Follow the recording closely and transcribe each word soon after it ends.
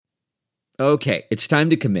Okay, it's time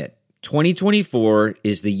to commit. 2024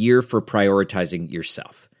 is the year for prioritizing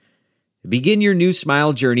yourself. Begin your new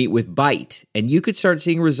smile journey with Byte, and you could start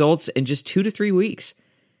seeing results in just 2 to 3 weeks.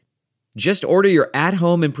 Just order your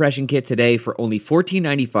at-home impression kit today for only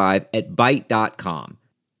 $14.95 at Byte.com.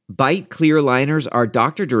 Byte clear liners are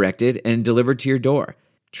doctor-directed and delivered to your door.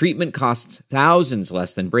 Treatment costs thousands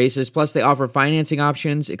less than braces, plus they offer financing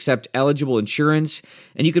options, accept eligible insurance,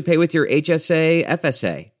 and you could pay with your HSA,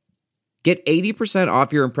 FSA. Get 80%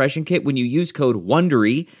 off your impression kit when you use code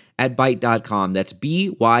WONDERY at Byte.com. That's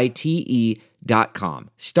BYTE.com.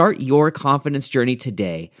 Start your confidence journey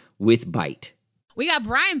today with Byte. We got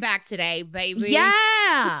Brian back today, baby.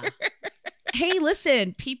 Yeah. Hey,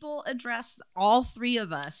 listen, people address all three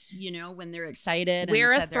of us, when they're excited.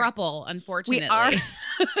 We're a throuple, unfortunately. We are.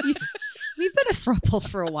 We've been a throuple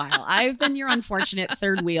for a while. I've been your unfortunate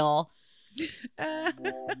third wheel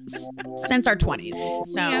since our 20s.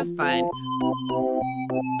 So we have fun.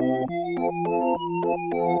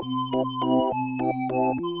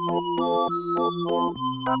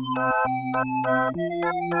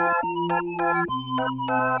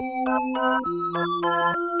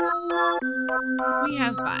 We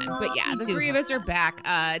have fun. But yeah, the three of us are back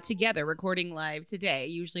together recording live today.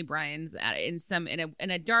 Usually Brian's in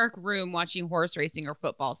a dark room watching horse racing or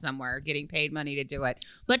football somewhere, getting paid money to do it.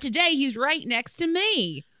 But today he's right next to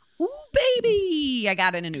me. Ooh, baby. I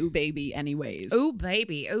got in an ooh, baby anyways. Ooh,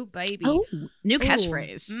 baby. Ooh, baby. Oh, new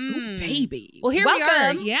catchphrase. Ooh, baby. Well, here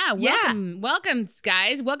welcome. we are. Yeah, welcome. Yeah. Welcome,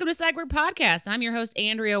 guys. Welcome to Psych Word Podcast. I'm your host,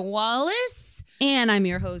 Andrea Wallace. And I'm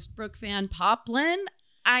your host, Brooke Van Poplin.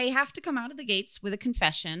 I have to come out of the gates with a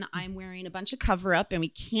confession. I'm wearing a bunch of cover-up, and we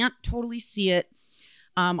can't totally see it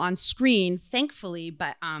on screen, thankfully,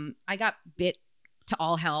 but I got bit to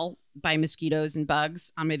all hell by mosquitoes and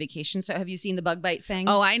bugs on my vacation. So have you seen the bug bite thing?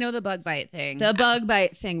 Oh, I know the bug bite thing. The bug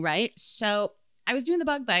bite thing, right? So I was doing the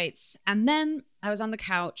bug bites, and then I was on the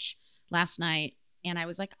couch last night, and I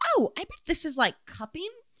was like, oh, I bet this is like cupping.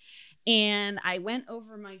 And I went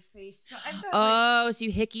over my face. So I've got so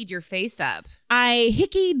you hickied your face up. I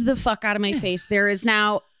hickied the fuck out of my face. There is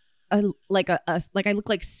now I look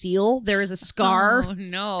like Seal. There is a scar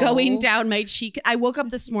going down my cheek. I woke up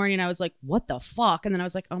this morning and I was like, what the fuck? And then I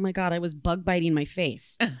was like, oh my God, I was bug biting my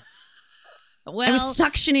face. Well, I was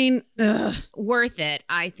suctioning. Ugh. Worth it,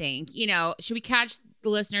 I think. Should we catch the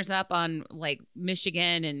listeners up on like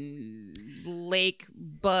Michigan and lake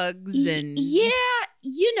bugs and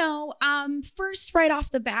first right off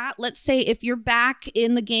the bat, let's say if you're back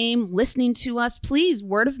in the game listening to us, please,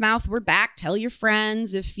 word of mouth, we're back. Tell your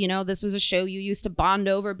friends. If this was a show you used to bond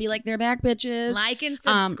over, be like, they're back, bitches. Like and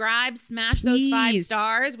subscribe, smash those 5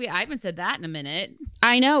 stars. I haven't said that in a minute.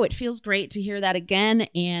 I know, it feels great to hear that again.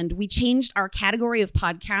 And we changed our category of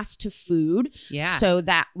podcast to food so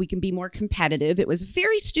that we can be more competitive. It was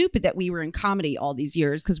very stupid that we were in comedy all these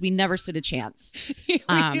years because we never stood a chance.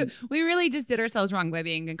 We really just did ourselves wrong by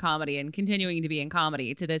being in comedy and continuing to be in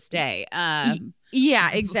comedy to this day. Yeah,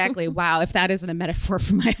 exactly. Wow, if that isn't a metaphor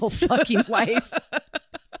for my whole fucking life.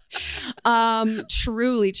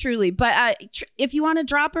 Truly. But if you want to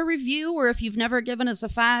drop a review, or if you've never given us a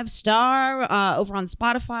 5-star over on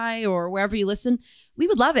Spotify or wherever you listen, we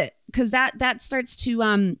would love it, because that starts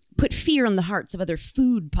to put fear in the hearts of other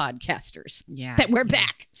food podcasters that we're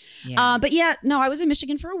back. Yeah. But I was in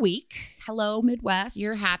Michigan for a week. Hello, Midwest.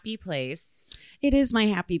 Your happy place. It is my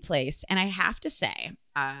happy place. And I have to say,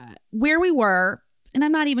 where we were, and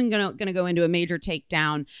I'm not even gonna go into a major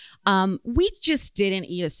takedown, we just didn't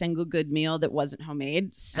eat a single good meal that wasn't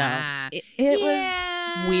homemade. So it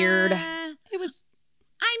was weird. It was...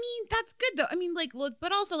 I mean, that's good though. I mean,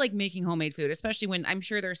 but also making homemade food, especially when I'm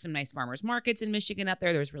sure there's some nice farmers markets in Michigan up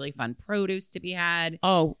there. There's really fun produce to be had.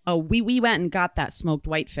 We went and got that smoked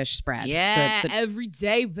whitefish spread. Yeah, every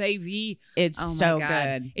day, baby. It's so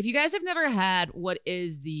good. If you guys have never had what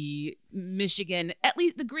is the Michigan, at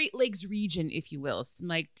least the Great Lakes region, if you will,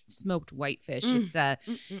 smoked whitefish. It's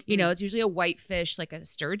it's usually a whitefish, like a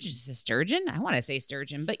sturgeon. Is it a sturgeon? I want to say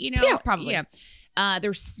sturgeon, but probably. Yeah.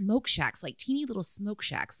 There's smoke shacks, teeny little smoke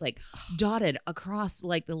shacks, dotted across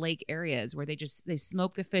the lake areas where they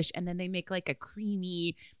smoke the fish, and then they make a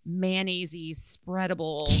creamy, mayonnaise-y,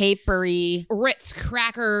 spreadable, capery Ritz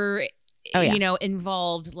cracker,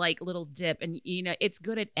 involved little dip, and it's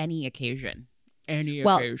good at any occasion.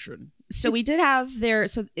 So we did have there.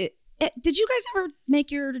 So did you guys ever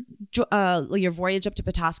make your voyage up to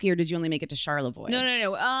Petoskey, or did you only make it to Charlevoix?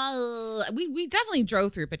 No. We definitely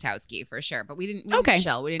drove through Petoskey for sure, but we didn't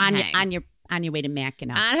chill. We didn't hang. On your way to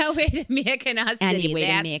Mackinac. On our way to Mackinac City. On your way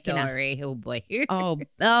to Mackinac. Story. Oh boy.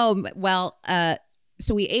 Well.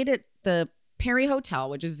 So we ate at the Perry Hotel,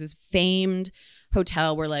 which is this famed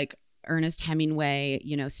hotel where like Ernest Hemingway,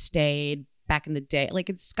 stayed back in the day. Like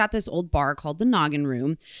it's got this old bar called the Noggin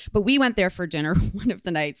Room, but we went there for dinner one of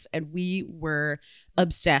the nights and we were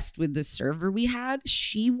obsessed with the server we had.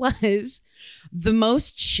 She was the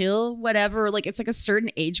most chill, whatever. Like it's like a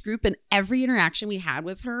certain age group, and every interaction we had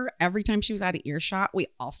with her, every time she was out of earshot, we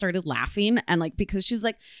all started laughing. And like, because she's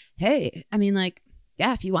like, hey, I mean, like,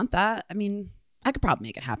 yeah, if you want that, I mean, I could probably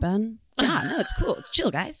make it happen. Yeah, no, it's cool. It's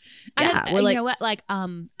chill, guys. Yeah, we're like, you know what? Like, I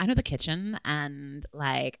know the kitchen, and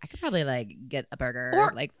like, I could probably like get a burger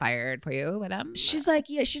or like fired for you. But she's like,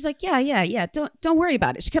 yeah. Don't worry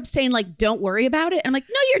about it. She kept saying like, don't worry about it. I'm like,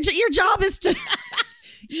 no, your job is to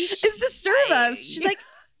is to serve us. She's like,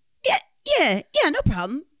 yeah, no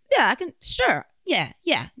problem. Yeah, I can. Sure. Yeah,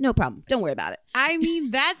 no problem. Don't worry about it. I mean,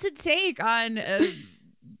 that's a take on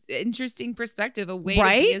interesting perspective, a way to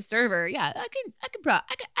be a server. Yeah, I think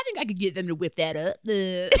I could get them to whip that up.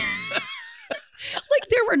 Like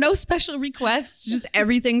there were no special requests, just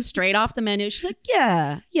everything straight off the menu. She's like,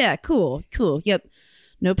 yeah, cool, yep,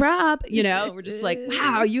 no prob. We're just like,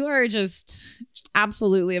 wow, you are just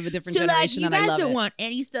absolutely of a different generation, and I love it. You guys don't want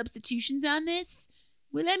any substitutions on this?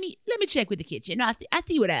 Well, let me check with the kitchen. I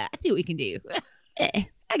see what we can do.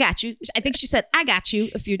 I got you. I think she said, I got you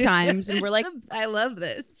a few times. And we're like, I love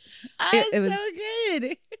this. It was so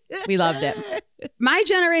good. We loved it. My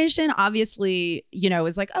generation, obviously,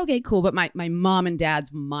 is like, okay, cool. But my mom and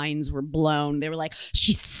dad's minds were blown. They were like,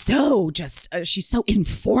 she's so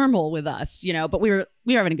informal with us, but we were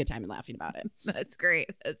having a good time and laughing about it. That's great.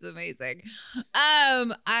 That's amazing.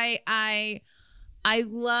 I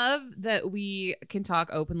love that we can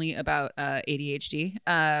talk openly about ADHD.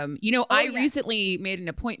 I recently made an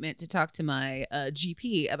appointment to talk to my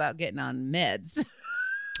GP about getting on meds.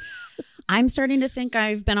 I'm starting to think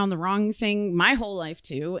I've been on the wrong thing my whole life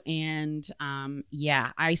too. And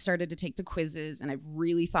I started to take the quizzes, and I've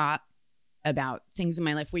really thought about things in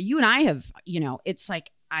my life where you and I have, it's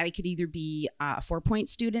like I could either be a 4-point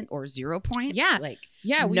student or 0 point. Yeah.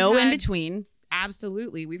 No in between.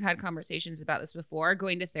 Absolutely. We've had conversations about this before.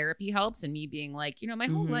 Going to therapy helps, and me being like, my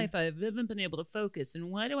whole life I haven't been able to focus, and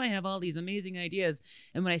why do I have all these amazing ideas?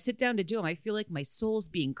 And when I sit down to do them, I feel like my soul's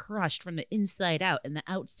being crushed from the inside out and the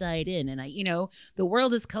outside in, and the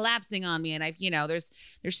world is collapsing on me, and there's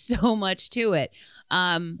so much to it.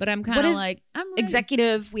 But I'm kind of like, I'm ready.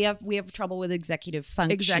 Executive. We have trouble with executive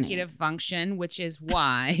function, which is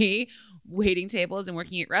why waiting tables and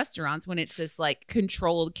working at restaurants, when it's this like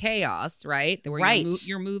controlled chaos, right? Where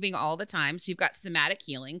you're moving all the time. So you've got somatic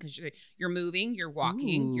healing because you're moving, you're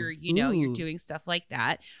walking, you're doing stuff like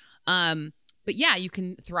that. But yeah, you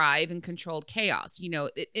can thrive in controlled chaos.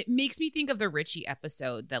 It makes me think of the Richie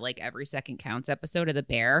episode, that like Every Second Counts episode of The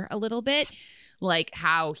Bear a little bit. Like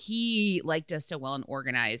how he like does so well in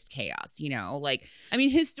organized chaos,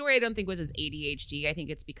 his story I don't think was his ADHD. I think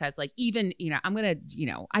it's because like even,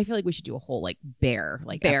 I feel like we should do a whole like bear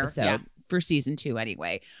episode for season 2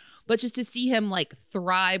 anyway. But just to see him like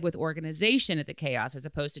thrive with organization at the chaos as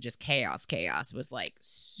opposed to just chaos was like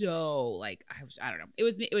so like, I don't know. It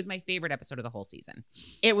was my favorite episode of the whole season.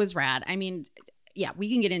 It was rad. I mean, yeah, we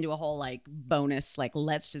can get into a whole like bonus, like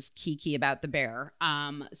let's just kiki about the bear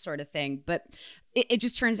sort of thing. But it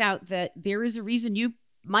just turns out that there is a reason you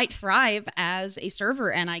might thrive as a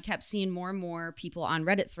server. And I kept seeing more and more people on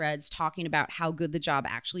Reddit threads talking about how good the job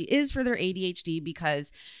actually is for their ADHD,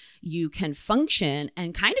 because you can function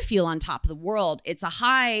and kind of feel on top of the world. It's a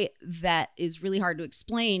high that is really hard to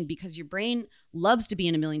explain because your brain loves to be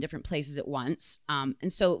in a million different places at once.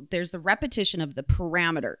 And so there's the repetition of the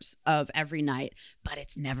parameters of every night, but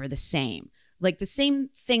it's never the same. Like the same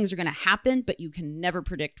things are going to happen, but you can never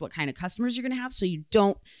predict what kind of customers you're going to have. So you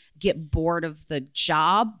don't get bored of the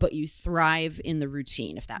job, but you thrive in the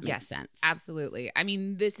routine, if that makes sense. Absolutely. I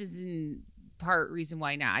mean, this is in part reason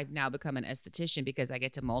why I've now become an esthetician, because I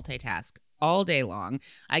get to multitask all day long.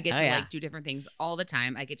 I get to like do different things all the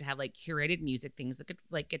time. I get to have like curated music, things that could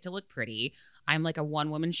like get to look pretty. I'm like a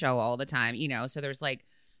one-woman show all the time, so there's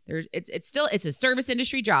it's a service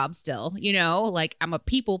industry job still, like I'm a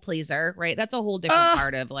people pleaser, right? That's a whole different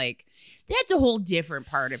part of like, that's a whole different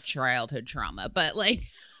part of childhood trauma, but like,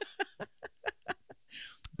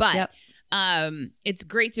 it's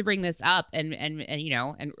great to bring this up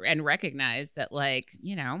and recognize that like,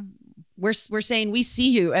 we're saying we see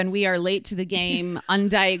you and we are late to the game,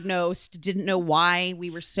 undiagnosed, didn't know why we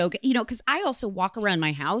were so good. Because I also walk around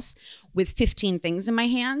my house with 15 things in my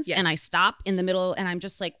hands and I stop in the middle and I'm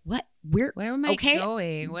just like, what? Where am I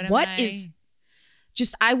going?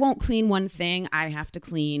 I won't clean one thing. I have to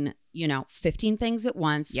clean, 15 things at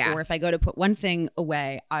once. Yeah. Or if I go to put one thing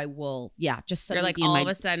away, I will, just you're like all of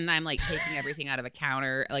a sudden I'm like taking everything out of a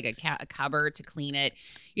counter, like a cupboard to clean it.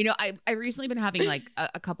 I recently been having like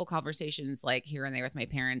a couple conversations like here and there with my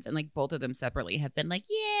parents, and like both of them separately have been like,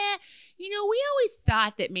 yeah, we always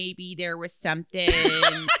thought that maybe there was something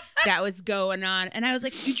that was going on. And I was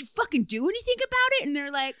like, did you fucking do anything about it? And they're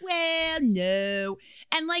like, well, no.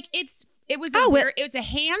 And like, it was a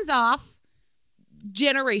hands-off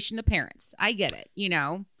generation of parents. I get it,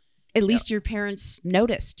 At least your parents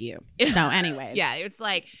noticed you. So anyways. Yeah, it's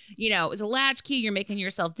like, it was a latchkey. You're making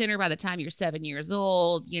yourself dinner by the time you're 7 years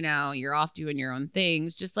old. You're off doing your own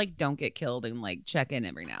things. Just like don't get killed and like check in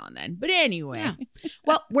every now and then. But anyway. Yeah.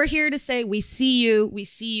 Well, we're here to say we see you. We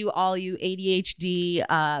see you, all you ADHD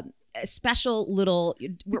special little,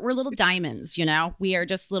 we're little diamonds, we are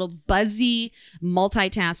just little buzzy,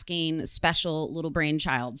 multitasking, special little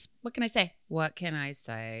brainchilds. What can I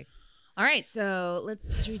say? All right, so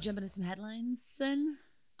should we jump into some headlines then?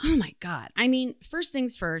 Oh my God. I mean, first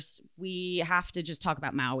things first, we have to just talk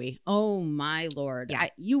about Maui. Oh my Lord. Yeah.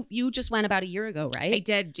 You just went about a year ago, right? I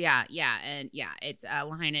did. Yeah. And it's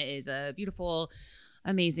Lahaina is a beautiful,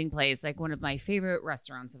 amazing place, like one of my favorite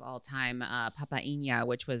restaurants of all time, Papa'inia,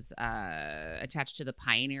 which was attached to the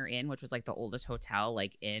Pioneer Inn, which was like the oldest hotel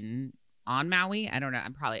like on Maui. I don't know.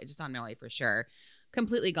 I'm probably just on Maui for sure.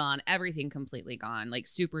 Completely gone. Everything completely gone. Like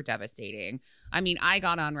super devastating. I mean, I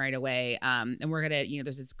got on right away. And we're going to,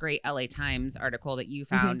 there's this great LA Times article that you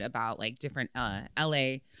found about like different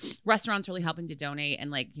LA restaurants really helping to donate and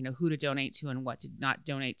like, who to donate to and what to not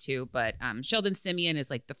donate to. But Sheldon Simeon is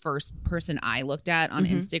like the first person I looked at on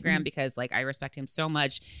Instagram because like I respect him so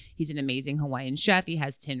much. He's an amazing Hawaiian chef. He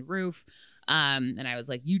has Tin Roof. And I was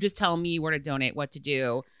like, you just tell me where to donate, what to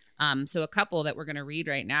do. So a couple that we're going to read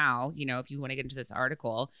right now, if you want to get into this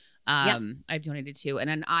article, I've donated to. And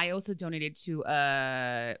then I also donated to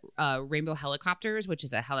Rainbow Helicopters, which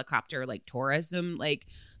is a helicopter like tourism like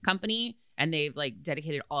company. And they've like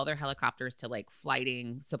dedicated all their helicopters to like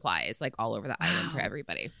flighting supplies like all over the island for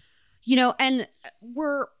everybody. And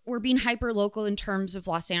we're being hyper local in terms of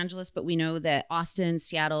Los Angeles, but we know that Austin,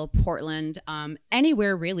 Seattle, Portland,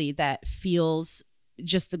 anywhere really that feels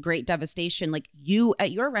just the great devastation, like you at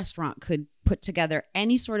your restaurant could put together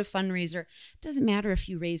any sort of fundraiser. Doesn't matter if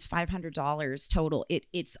you raise $500 total.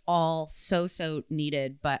 It's all so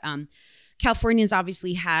needed. But Californians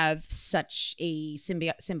obviously have such a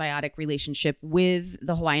symbiotic relationship with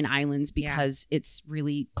the Hawaiian Islands because it's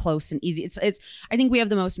really close and easy. It's I think we have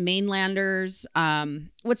the most mainlanders.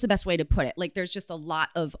 What's the best way to put it? Like there's just a lot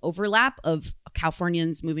of overlap of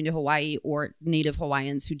Californians moving to Hawaii or native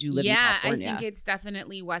Hawaiians who do live in California. I think it's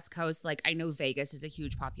definitely West Coast. Like I know Vegas is a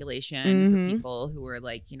huge population for people who are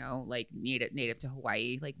like, like native to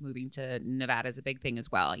Hawaii, like moving to Nevada is a big thing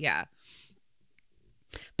as well. Yeah.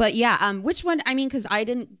 But yeah, which one? I mean, because I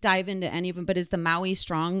didn't dive into any of them, but is the Maui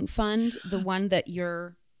Strong Fund the one that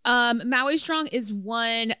you're... Maui Strong is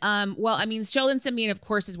one. Well, I mean, Sheldon Simeon, of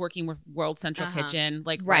course, is working with World Central Kitchen,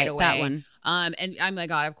 like right away. That one. And I'm like,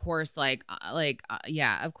 God, of course,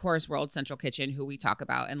 of course, World Central Kitchen, who we talk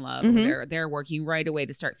about and love, they're working right away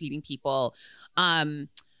to start feeding people.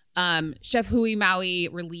 Chef Hui Maui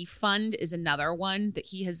Relief Fund is another one that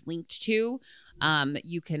he has linked to, that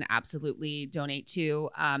you can absolutely donate to.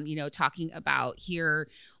 Talking about here,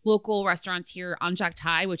 local restaurants here on Anjak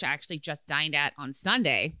Thai, which I actually just dined at on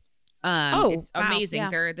Sunday. It's amazing. Yeah.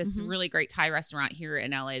 They're this really great Thai restaurant here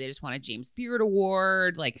in LA. They just won a James Beard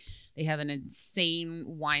Award. Like they have an insane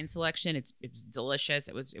wine selection. It's delicious.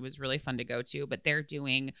 It was really fun to go to. But they're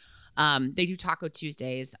doing, they do Taco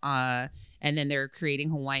Tuesdays. And then they're creating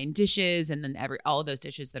Hawaiian dishes, and then all of those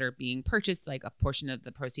dishes that are being purchased, like a portion of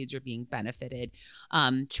the proceeds are being benefited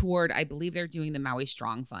toward. I believe they're doing the Maui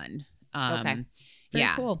Strong Fund. Okay. Very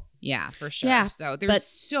cool. Yeah, for sure. Yeah, so there's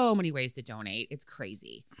so many ways to donate. It's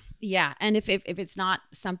crazy. Yeah, and if it's not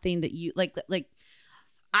something that you like.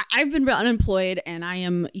 I've been unemployed and I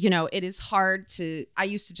am, it is hard I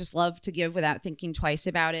used to just love to give without thinking twice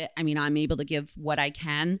about it. I mean, I'm able to give what I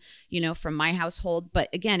can, from my household. But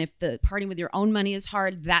again, if the parting with your own money is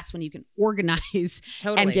hard, that's when you can organize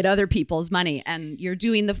and get other people's money. And you're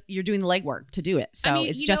doing the legwork to do it. So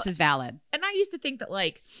it's just as valid. And I used to think that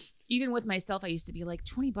even with myself, I used to be like,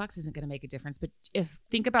 $20 isn't going to make a difference. But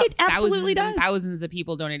think about thousands and thousands of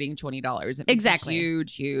people donating $20. It makes a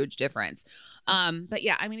huge, huge difference. But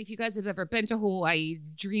yeah, I mean, if you guys have ever been to Hawaii,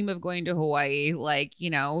 dream of going to Hawaii,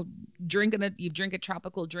 you drink a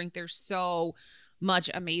tropical drink. They're so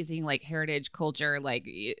much amazing like heritage culture. Like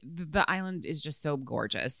the island is just so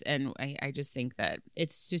gorgeous, and I just think that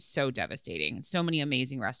it's just so devastating. So many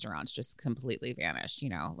amazing restaurants just completely vanished, you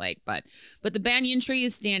know, like but the banyan tree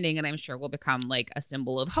is standing, and I'm sure will become like a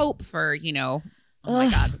symbol of hope for, you know, oh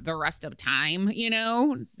my God, the rest of time, you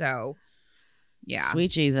know. So yeah,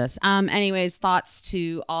 sweet Jesus. Anyways, thoughts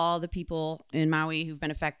to all the people in Maui who've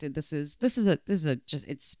been affected. This is just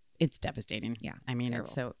it's devastating. Yeah, I mean,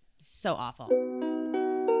 it's so awful.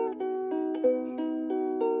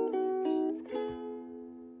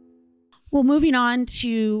 Well, moving on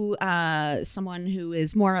to someone who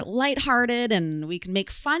is more lighthearted and we can make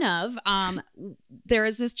fun of. There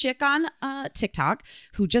is this chick on TikTok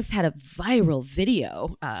who just had a viral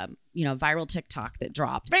video, viral TikTok that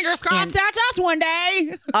dropped. Fingers crossed, that's us one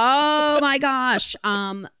day. Oh my gosh.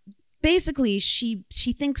 Basically, she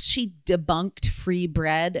thinks she debunked free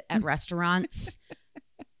bread at restaurants.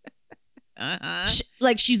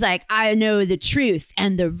 She's like, I know the truth,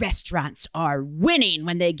 and the restaurants are winning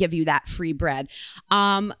when they give you that free bread.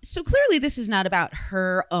 So clearly this is not about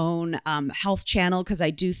her own health channel, because I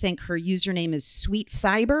do think her username is Sweet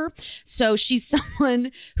Fiber. So she's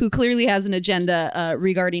someone who clearly has an agenda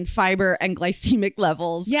regarding fiber and glycemic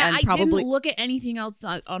levels. Yeah, and I probably didn't look at anything else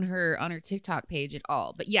on her TikTok page at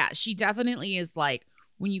all. But yeah, she definitely is like,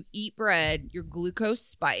 when you eat bread, your glucose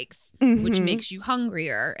spikes, which makes you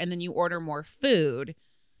hungrier, and then you order more food,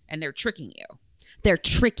 and they're tricking you. They're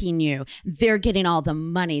tricking you. They're getting all the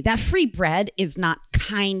money. That free bread is not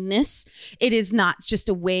kindness. It is not just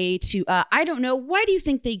a way to, I don't know. Why do you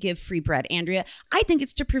think they give free bread, Andrea? I think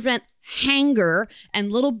it's to prevent hanger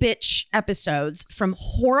and little bitch episodes from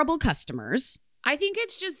horrible customers. I think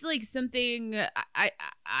it's just like something. I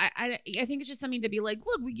think it's just something to be like,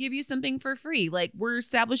 look, we give you something for free. Like, we're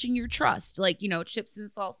establishing your trust. Like, you know, chips and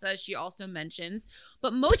salsa. She also mentions,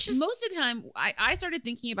 but most of the time, I started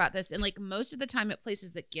thinking about this, and like most of the time at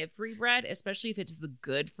places that give free bread, especially if it's the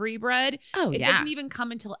good free bread, it doesn't even come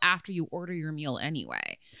until after you order your meal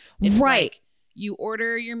anyway. It's right. Like, you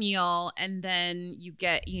order your meal, and then you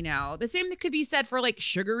get, you know, the same that could be said for like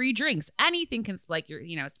sugary drinks. Anything can spike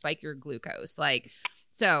your glucose. Like,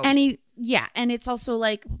 so and it's also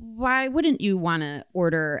like, why wouldn't you want to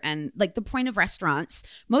order? And like, the point of restaurants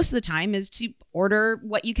most of the time is to order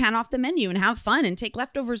what you can off the menu and have fun and take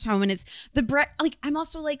leftovers home. And it's the bread. Like, I'm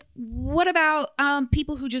also like, what about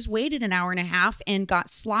people who just waited an hour and a half and got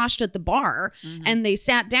sloshed at the bar and they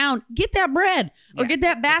sat down? Get that bread or get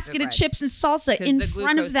that basket of chips and salsa in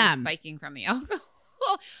front of them. Is spiking from the alcohol.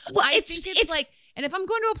 Well, I think it's like. And if I'm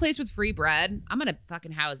going to a place with free bread, I'm going to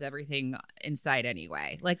fucking house everything inside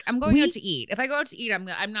anyway. Like, I'm going out to eat. If I go out to eat,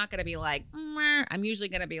 I'm not going to be like, I'm usually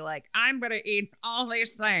going to be like, I'm going to eat all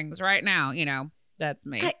these things right now. You know, that's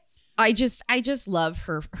me. I just love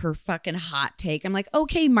her fucking hot take. I'm like,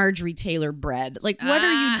 okay, Marjorie Taylor Bread. Like, what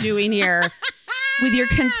are you doing here with your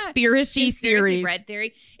conspiracy theories? Bread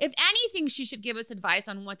theory. If anything, she should give us advice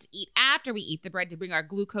on what to eat after we eat the bread to bring our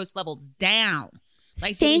glucose levels down.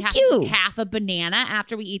 Like, do we have to eat half a banana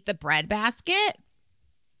after we eat the bread basket?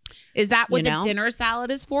 Is that what the dinner salad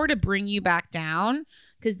is for, to bring you back down?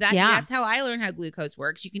 Because that's how I learned how glucose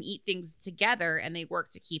works. You can eat things together, and they work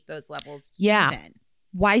to keep those levels even.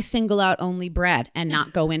 Why single out only bread and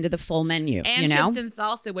not go into the full menu? And chips and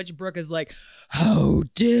salsa, which Brooke is like, how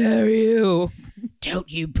dare you? Don't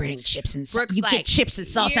you bring chips and salsa? You get chips and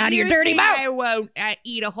salsa out of your dirty mouth. I won't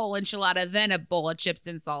eat a whole enchilada, then a bowl of chips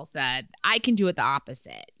and salsa. I can do it the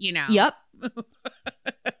opposite, you know? Yep.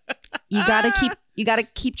 You gotta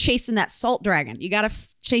keep chasing that salt dragon. You gotta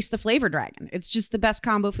chase the flavor dragon. It's just the best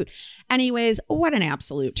combo food. Anyways, what an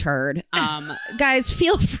absolute turd. Guys,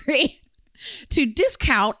 feel free to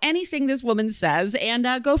discount anything this woman says and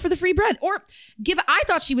go for the free bread. Or I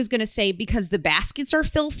thought she was going to say because the baskets are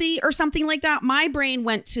filthy or something like that. My brain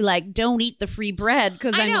went to like, don't eat the free bread,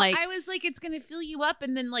 because I was like, it's going to fill you up,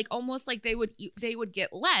 and then like almost like they would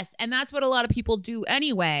get less. And that's what a lot of people do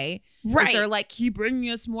anyway. Right. They're like, keep bringing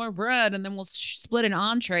us more bread, and then we'll split an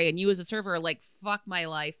entree. And you as a server are like, fuck my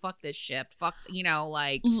life. Fuck this shift. Fuck, you know,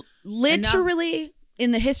 like. Literally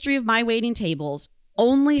in the history of my waiting tables,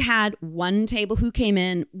 only had one table who came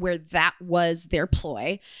in where that was their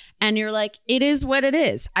ploy. And you're like, it is what it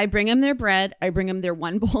is. I bring them their bread. I bring them their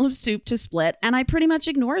one bowl of soup to split. And I pretty much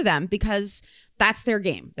ignore them because that's their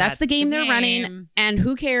game. That's the game they're running. And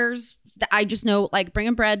who cares? I just know, like, bring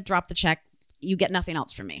them bread, drop the check. You get nothing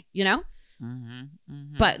else from me, you know?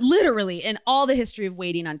 But literally in all the history of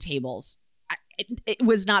waiting on tables, it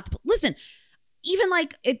was not. Listen, even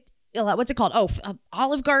like it. What's it called?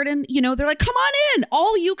 Olive Garden. You know, they're like, come on in,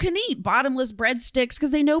 all you can eat bottomless breadsticks,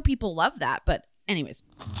 because they know people love that. But anyways,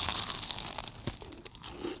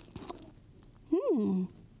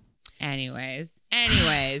 Anyways,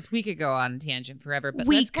 we could go on a tangent forever, but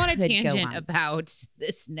let's go on a tangent about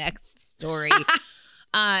this next story.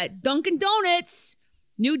 Dunkin' Donuts,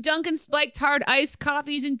 new Dunkin' Spiked Hard Iced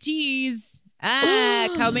Coffees and Teas,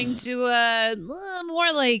 coming to a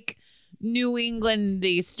more like New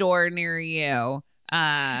England-y store near you.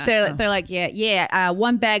 They're like,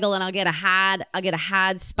 one bagel and I'll get a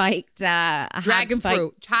hard spiked dragon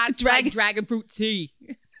fruit tea.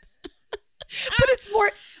 But it's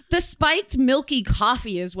more the spiked milky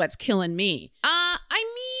coffee is what's killing me. I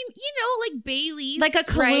mean, like Bailey's, like a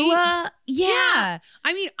Kahlua. Right? Yeah.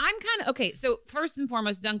 I mean, I'm kind of okay. So first and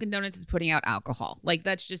foremost, Dunkin' Donuts is putting out alcohol. Like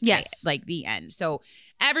that's just like the end. So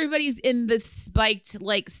everybody's in the spiked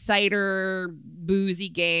like cider boozy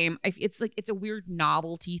game. It's like it's a weird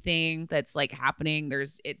novelty thing that's like happening.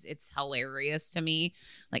 It's hilarious to me.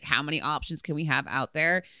 Like how many options can we have out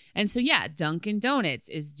there? And so yeah, Dunkin' Donuts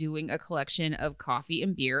is doing a collection of coffee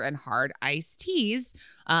and beer and hard iced teas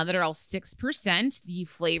that are all 6%. The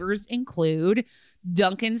flavors include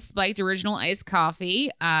Dunkin' Spiked Original Iced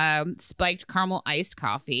Coffee, Spiked Caramel Iced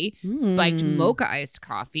Coffee, Spiked Mocha Iced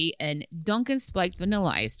Coffee, and Dunkin' Spiked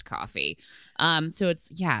Vanilla Iced Coffee. So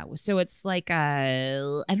it's like I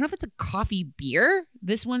don't know if it's a coffee beer,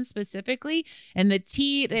 this one specifically. And the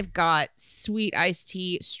tea, they've got sweet iced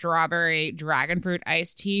tea, strawberry, dragon fruit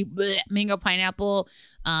iced tea, mango pineapple.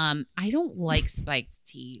 I don't like spiked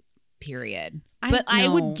tea, period. But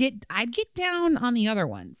I'd get down on the other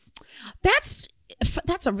ones. That's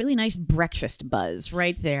a really nice breakfast buzz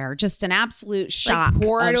right there. Just an absolute shock. Like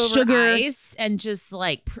pour it over sugar. Ice and just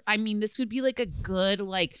like, I mean, this would be like a good,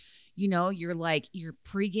 like, you're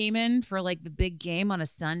pre-gaming for like the big game on a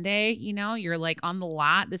Sunday, you're like on the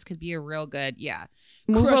lot. This could be a real good,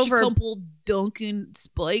 Move Crush over. A couple Dunkin'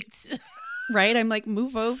 Spiked. Right? I'm like,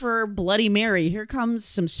 move over, Bloody Mary. Here comes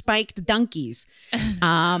some spiked Dunkies.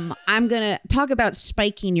 I'm going to talk about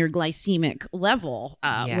spiking your glycemic level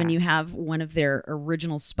when you have one of their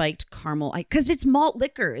original spiked caramel. Because it's malt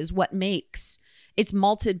liquor is what makes, it's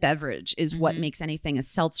malted beverage is what makes anything a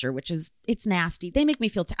seltzer, which is, it's nasty. They make me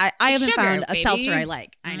feel, I haven't sugar, found a baby. seltzer I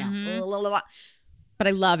like. I know. But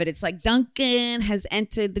I love it. It's like Dunkin' has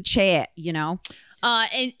entered the chat,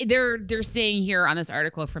 And they're saying here on this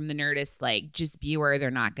article from the Nerdist, like, just beware, they're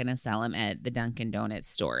not going to sell them at the Dunkin' Donuts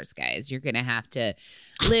stores, guys. You're going to have to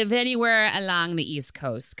live anywhere along the East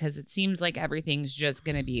Coast because it seems like everything's just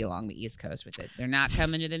going to be along the East Coast with this. They're not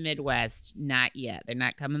coming to the Midwest, not yet. They're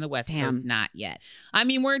not coming to the West Coast, not yet. I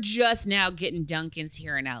mean, we're just now getting Dunkin's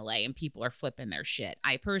here in LA and people are flipping their shit.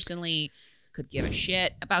 I personally could give a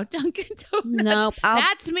shit about Dunkin' Donuts. Nope.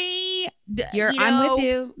 That's me. I'm with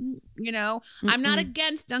you. I'm not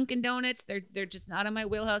against Dunkin' Donuts. They're just not in my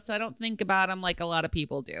wheelhouse, so I don't think about them like a lot of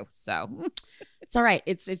people do. So it's all right.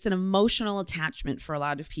 It's an emotional attachment for a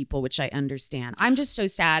lot of people, which I understand. I'm just so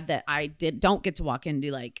sad that I don't get to walk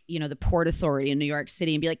into like, the Port Authority in New York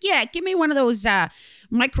City and be like, yeah, give me one of those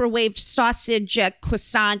microwaved sausage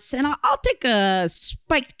croissants, and I'll take a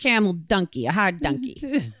spiked caramel Dunkie, a hard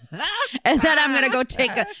Dunkie. And then I'm gonna go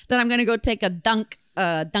take a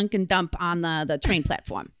Dunkin' dump on the train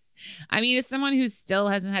platform. I mean, as someone who still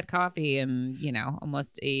hasn't had coffee in,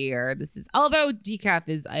 almost a year, although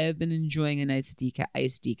decaf I have been enjoying a nice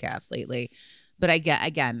iced decaf lately, but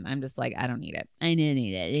I'm just like, I don't need it. I didn't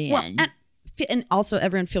need it. Well, and also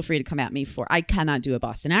everyone feel free to come at me I cannot do a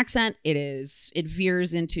Boston accent. It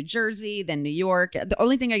veers into Jersey, then New York. The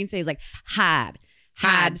only thing I can say is like had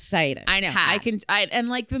cider. I know. And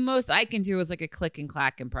like the most I can do is like a click and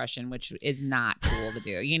clack impression, which is not cool to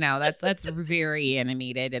do. That's very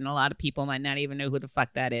animated, and a lot of people might not even know who the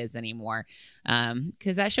fuck that is anymore.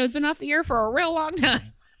 Because that show's been off the air for a real long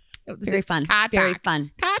time. Very fun. Very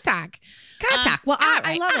fun. Katak. Well,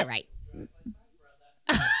 I love it. Right.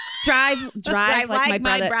 Drive like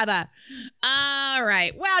my brother. All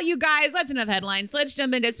right. Well, you guys, that's enough headlines. Let's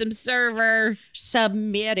jump into some server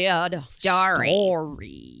submitted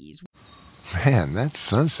stories. Man, that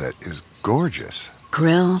sunset is gorgeous.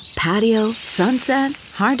 Grill, patio, sunset.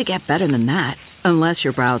 Hard to get better than that. Unless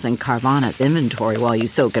you're browsing Carvana's inventory while you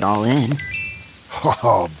soak it all in.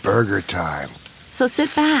 Oh, burger time. So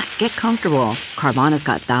sit back, get comfortable. Carvana's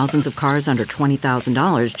got thousands of cars under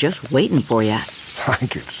 $20,000 just waiting for you. I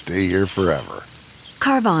could stay here forever.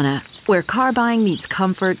 Carvana, where car buying meets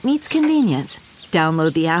comfort, meets convenience.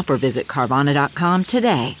 Download the app or visit Carvana.com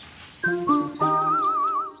today.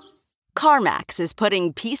 CarMax is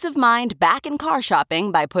putting peace of mind back in car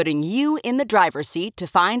shopping by putting you in the driver's seat to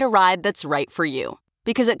find a ride that's right for you.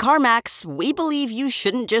 Because at CarMax, we believe you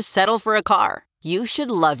shouldn't just settle for a car. You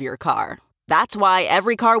should love your car. That's why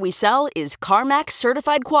every car we sell is CarMax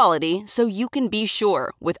certified quality, so you can be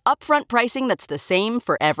sure with upfront pricing that's the same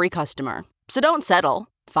for every customer. So don't settle.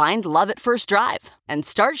 Find love at first drive and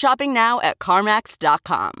start shopping now at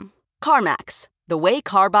CarMax.com. CarMax, the way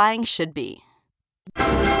car buying should be.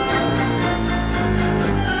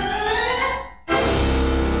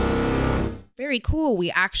 Very cool.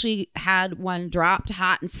 We actually had one dropped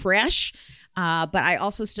hot and fresh, but I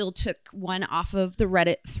also still took one off of the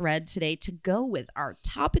Reddit thread today to go with our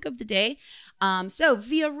topic of the day. So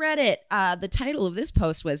via Reddit, the title of this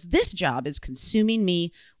post was, "This job is consuming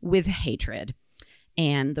me with hatred."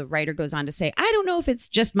 And the writer goes on to say, "I don't know if it's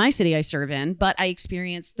just my city I serve in, but I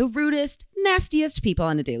experience the rudest, nastiest people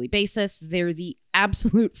on a daily basis. They're the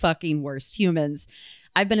absolute fucking worst humans.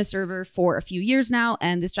 I've been a server for a few years now,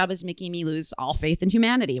 and this job is making me lose all faith in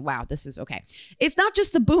humanity." Wow, this is okay. It's not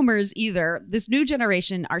just the boomers either. This new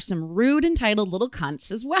generation are some rude, entitled little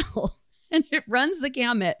cunts as well. And it runs the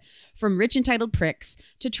gamut from rich, entitled pricks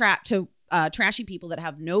to trashy people that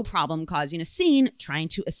have no problem causing a scene, trying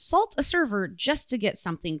to assault a server just to get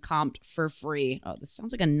something comped for free. Oh, this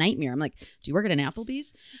sounds like a nightmare. I'm like, do you work at an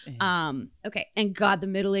Applebee's? Okay. And God, the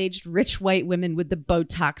middle-aged rich white women with the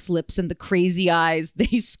Botox lips and the crazy eyes,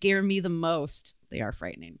 they scare me the most. They are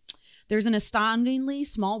frightening. There's an astoundingly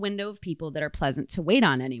small window of people that are pleasant to wait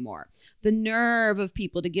on anymore. The nerve of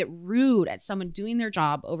people to get rude at someone doing their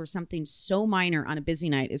job over something so minor on a busy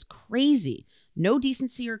night is crazy. No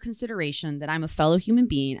decency or consideration that I'm a fellow human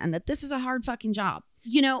being and that this is a hard fucking job.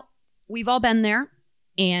 You know, we've all been there,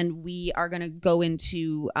 and we are going to go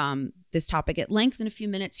into this topic at length in a few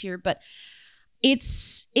minutes here, but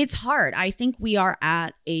it's hard. I think we are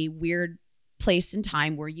at a weird place in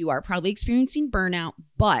time where you are probably experiencing burnout,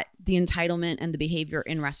 but the entitlement and the behavior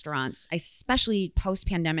in restaurants, especially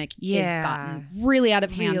post-pandemic, has gotten really out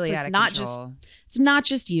of hand. Really so it's not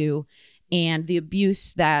just you. And the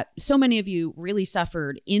abuse that so many of you really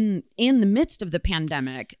suffered in the midst of the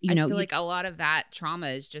pandemic. I feel like a lot of that trauma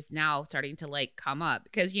is just now starting to like come up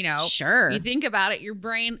because, you know, you think about it, your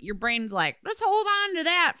brain's like, let's hold on to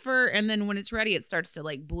that and then when it's ready, it starts to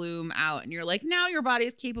like bloom out and you're like, now your body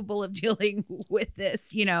is capable of dealing with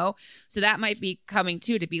this, you know? So that might be coming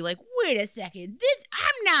too, to be like, wait a second,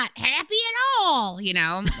 I'm not happy at all, you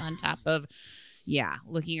know, on top of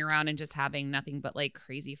looking around and just having nothing but like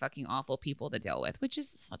crazy fucking awful people to deal with, which is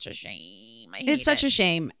such a shame. It's such a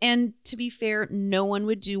shame. And to be fair, no one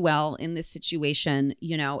would do well in this situation.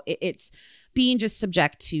 You know, it's being just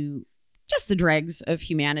subject to just the dregs of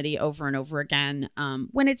humanity over and over again.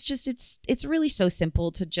 When it's really so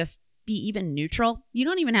simple to just be even neutral. You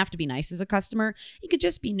don't even have to be nice as a customer. You could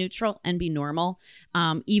just be neutral and be normal.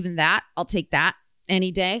 Even that, I'll take that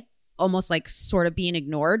any day. Almost like sort of being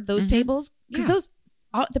ignored, those tables, because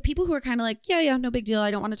the people who are kind of like, yeah, no big deal, I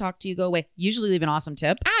don't want to talk to you, go away, usually leave an awesome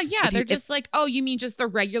tip. They're just like, oh, you mean just the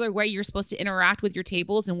regular way you're supposed to interact with your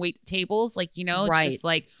tables and wait tables, like, you know, it's just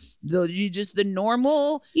like the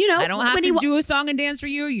normal, you know, I don't have to do a song and dance for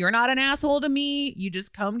you, you're not an asshole to me, you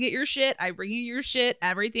just come get your shit, I bring you your shit,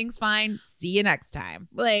 everything's fine, see you next time.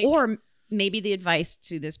 Like, or maybe the advice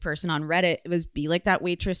to this person on Reddit was be like that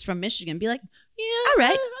waitress from Michigan. Be like, all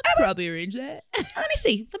right, I'll probably arrange that. Let me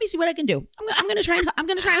see what I can do. I'm gonna try and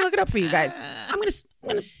hook it up for you guys. We'll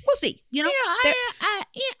see. You know,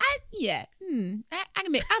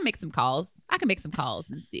 I'll make some calls. I can make some calls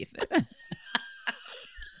and see if it.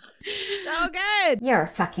 So good. You're a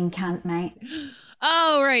fucking cunt, mate.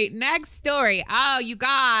 All right, next story. Oh, you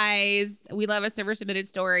guys, we love a server submitted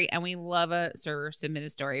story, and we love a server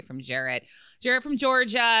submitted story from Jarrett. Jarrett from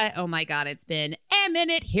Georgia. Oh my God, it's been a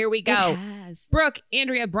minute. Here we go. Brooke,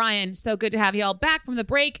 Andrea, Brian, so good to have you all back from the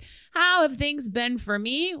break. How have things been for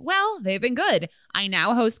me? Well, they've been good. I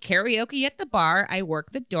now host karaoke at the bar I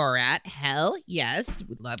work the door at. Hell yes,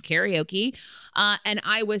 we love karaoke. And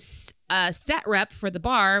I was set rep for the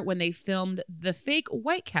bar when they filmed the fake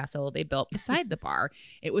White Castle they built beside the bar.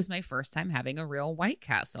 It was my first time having a real White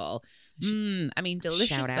Castle. I mean,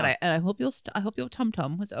 delicious, but I hope your tum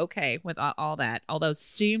tum was okay with all that, all those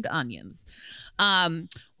steamed onions.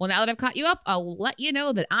 Well, now that I've caught you up, I'll let you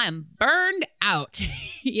know that I'm burned out.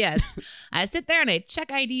 Yes, I sit there and I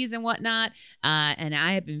check IDs and whatnot, and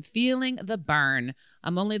I have been feeling the burn.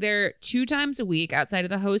 I'm only there 2 times a week outside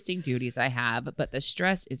of the hosting duties I have, but the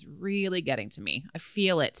stress is really getting to me. I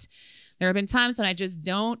feel it. There have been times when I just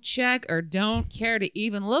don't check or don't care to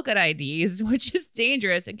even look at IDs, which is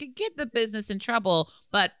dangerous and could get the business in trouble,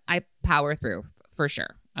 but I power through for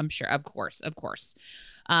sure. I'm sure. Of course.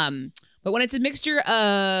 But when it's a mixture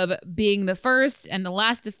of being the first and the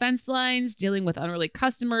last defense lines, dealing with unruly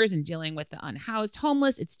customers and dealing with the unhoused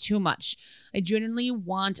homeless, it's too much. I genuinely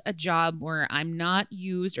want a job where I'm not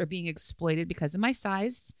used or being exploited because of my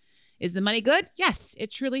size. Is the money good? Yes,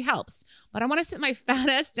 it truly helps. But I want to sit my fat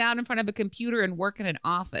ass down in front of a computer and work in an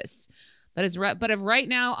office. But as of right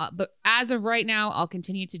now, I'll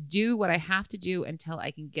continue to do what I have to do until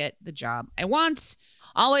I can get the job I want.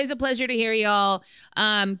 Always a pleasure to hear y'all.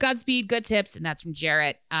 Godspeed, good tips, and that's from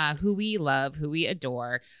Jarrett, who we love, who we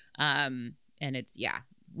adore. And it's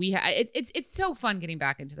it's so fun getting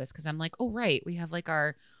back into this because I'm like, oh right, we have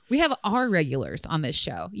our regulars on this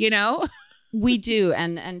show, you know. We do.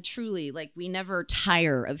 And truly, like, we never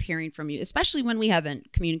tire of hearing from you, especially when we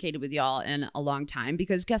haven't communicated with y'all in a long time,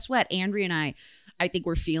 because guess what? Andrea and I think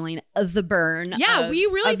we're feeling the burn. Yeah, we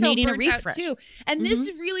really feel burnt out too. And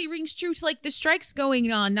this really rings true to like the strikes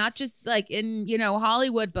going on, not just like in,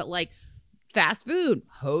 Hollywood, but like fast food,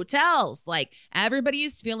 hotels, like everybody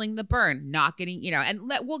is feeling the burn, not getting, and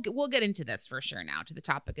we'll get into this for sure now to the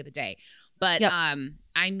topic of the day. But yep.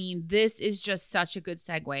 I mean, this is just such a good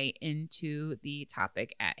segue into the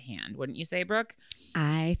topic at hand. Wouldn't you say, Brooke?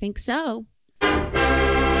 I think so.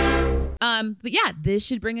 But yeah,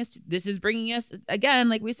 this is bringing us again,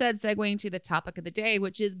 like we said, segueing to the topic of the day,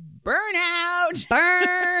 which is burnout.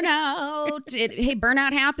 Hey,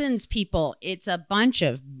 burnout happens, people. It's a bunch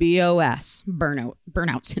of BOS, burnout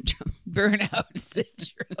syndrome. Burnout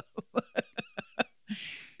syndrome.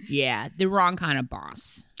 Yeah, the wrong kind of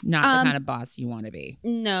boss. Not the kind of boss you want to be.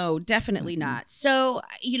 No, definitely not. So,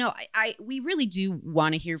 we really do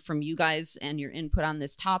want to hear from you guys and your input on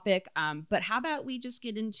this topic. But how about we just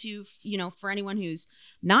get into, for anyone who's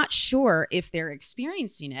not sure if they're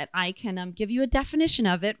experiencing it, I can give you a definition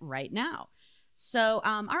of it right now. So,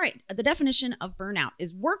 all right. The definition of burnout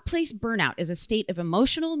is workplace burnout is a state of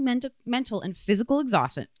emotional, mental, and physical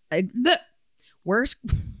exhaustion. Worse.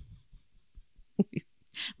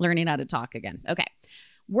 Learning how to talk again. Okay.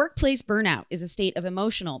 Workplace burnout is a state of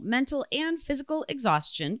emotional, mental, and physical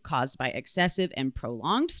exhaustion caused by excessive and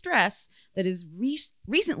prolonged stress that has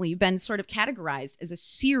recently been sort of categorized as a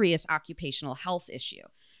serious occupational health issue.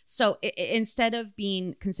 So instead of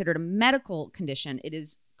being considered a medical condition, it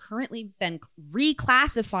has currently been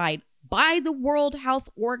reclassified by the World Health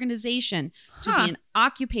Organization to be an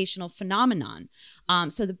occupational phenomenon.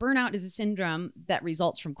 So the burnout is a syndrome that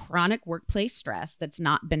results from chronic workplace stress that's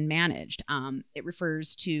not been managed. It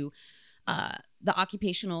refers to the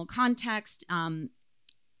occupational context, and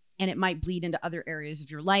it might bleed into other areas of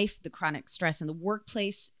your life. The chronic stress in the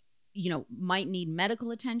workplace, might need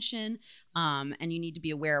medical attention, and you need to be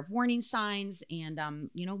aware of warning signs and,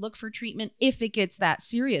 look for treatment if it gets that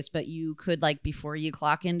serious. But you could, like, before you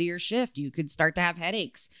clock into your shift, you could start to have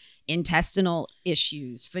headaches, intestinal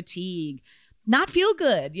issues, fatigue, not feel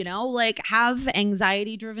good, like have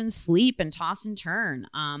anxiety-driven sleep and toss and turn.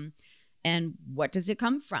 And what does it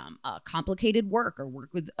come from? Complicated work or work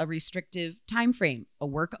with a restrictive time frame, a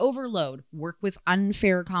work overload, work with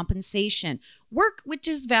unfair compensation, work which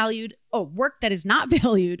is valued, work that is not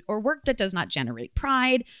valued, or work that does not generate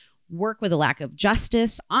pride, work with a lack of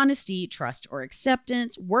justice, honesty, trust, or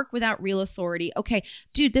acceptance, work without real authority. Okay,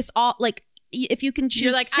 dude, this all, like, if you can choose,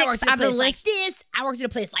 you're like, I worked out at a place like this, I worked at a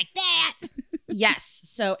place like that. Yes.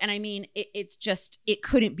 So, and I mean, it's just, it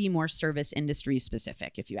couldn't be more service industry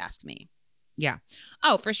specific, if you ask me. Yeah.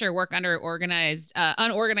 Oh, for sure. Work under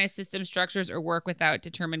unorganized system structures or work without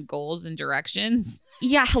determined goals and directions.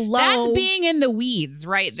 Yeah. Hello. That's being in the weeds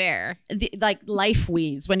right there. Like life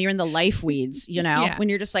weeds, when you're in the life weeds, Yeah. when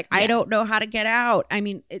you're just like, I don't know how to get out. I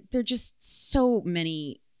mean, there are just so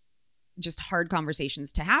many just hard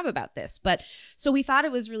conversations to have about this. But so we thought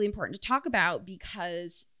it was really important to talk about,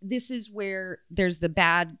 because this is where there's the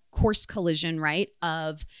bad course collision, right,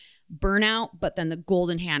 of burnout, but then the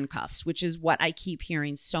golden handcuffs, which is what I keep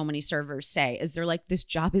hearing so many servers say, is they're like, this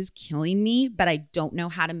job is killing me, but I don't know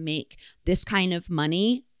how to make this kind of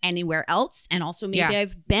money anywhere else. And also maybe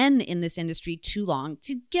I've been in this industry too long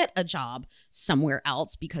to get a job somewhere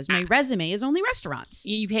else because my resume is only restaurants.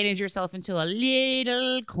 You painted yourself into a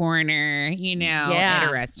little corner, at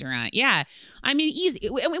a restaurant. Yeah. I mean, easy.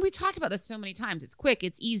 We talked about this so many times. It's quick.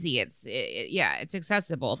 It's easy. It's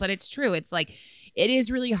accessible, but it's true. It's like, it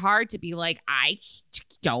is really hard to be like, I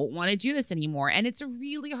don't want to do this anymore. And it's a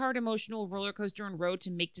really hard emotional roller coaster and road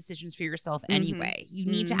to make decisions for yourself anyway. You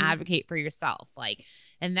need to advocate for yourself.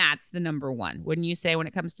 And that's the number one. Wouldn't you say, when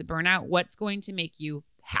it comes to burnout, what's going to make you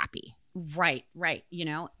happy? Right.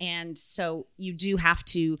 And so you do have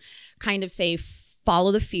to kind of say,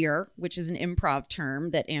 follow the fear, which is an improv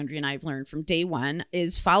term that Andrea and I have learned from day one,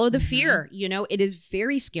 is follow the fear. You know, it is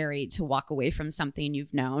very scary to walk away from something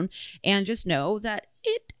you've known, and just know that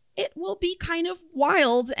it will be kind of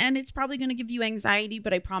wild, and it's probably going to give you anxiety,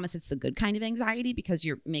 but I promise it's the good kind of anxiety because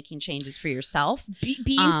you're making changes for yourself.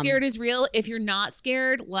 Being scared is real. If you're not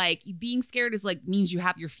scared, like being scared is like means you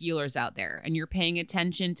have your feelers out there and you're paying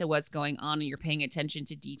attention to what's going on and you're paying attention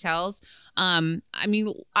to details. I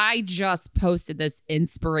mean, I just posted this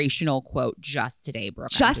inspirational quote just today,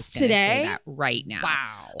 Brooke. Just today? Say that right now.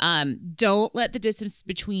 Wow. Don't let the distance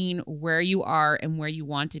between where you are and where you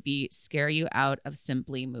want to be scare you out of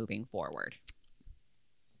simply moving forward.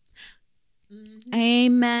 Mm-hmm.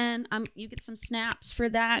 Amen. You get some snaps for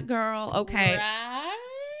that, girl. Okay. Right?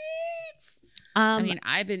 I mean,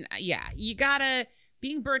 you gotta,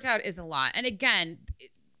 being burnt out is a lot. And again,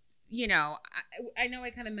 you know, I know I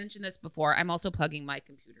kind of mentioned this before. I'm also plugging my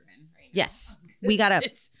computer in right now. Yes. We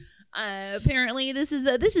gotta. Apparently this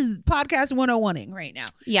is podcast 101ing right now.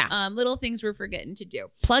 Yeah. Little things we're forgetting to do.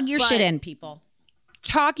 Plug your shit in, people.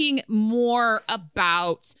 Talking more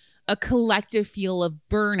about a collective feel of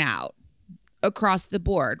burnout across the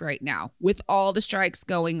board right now with all the strikes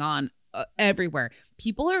going on everywhere.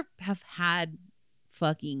 People have had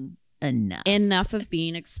fucking enough of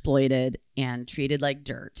being exploited and treated like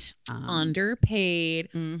dirt, underpaid,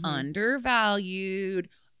 undervalued,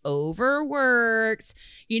 overworked,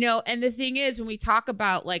 you know. And the thing is, when we talk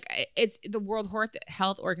about, like, it's the World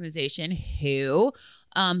Health Organization, WHO,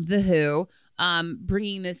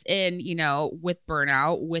 bringing this in, you know, with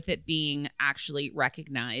burnout, with it being actually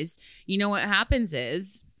recognized, you know, what happens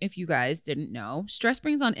is, if you guys didn't know, stress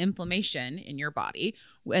brings on inflammation in your body,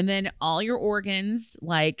 and then all your organs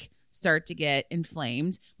like start to get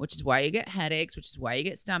inflamed, which is why you get headaches, which is why you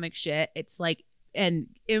get stomach shit. It's like, and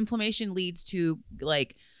inflammation leads to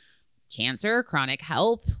like cancer, chronic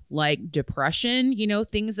health, like depression, you know,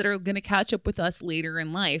 things that are going to catch up with us later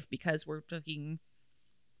in life because we're fucking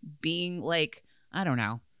being like, I don't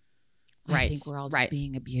know. Right. I think we're all just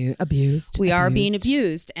being abused. We are being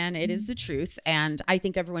abused, and it is the truth. And I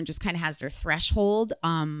think everyone just kind of has their threshold,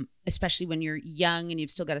 especially when you're young and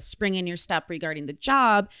you've still got a spring in your step regarding the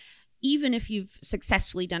job. Even if you've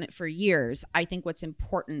successfully done it for years, I think what's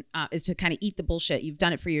important is to kind of eat the bullshit. You've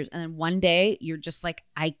done it for years, and then one day you're just like,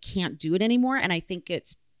 I can't do it anymore. And I think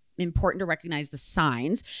it's important to recognize the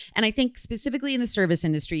signs. And I think specifically in the service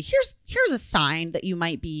industry, here's a sign that you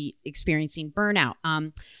might be experiencing burnout.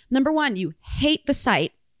 Number one, you hate the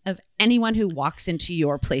sight of anyone who walks into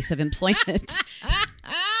your place of employment.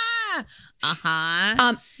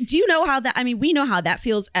 Do you know how that, I mean, we know how that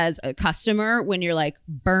feels as a customer when you're like,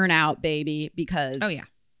 burnout, baby, because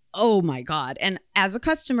oh my God. And as a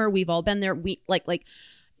customer, we've all been there. We like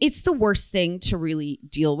it's the worst thing to really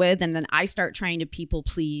deal with. And then I start trying to people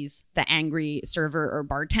please the angry server or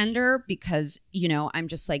bartender because, you know, I'm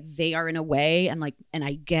just like, they are in a way, and like, and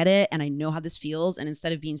I get it, and I know how this feels. And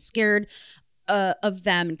instead of being scared of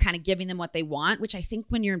them and kind of giving them what they want, which I think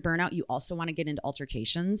when you're in burnout, you also want to get into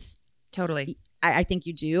altercations. Totally. I think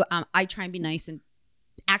you do. I try and be nice and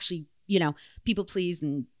actually, you know, people please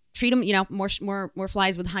and treat them, you know, more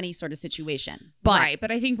flies with honey sort of situation. But right.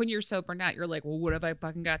 But I think when you're so burned out, you're like, well, what have I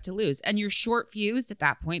fucking got to lose? And you're short fused at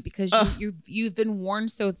that point because you've been worn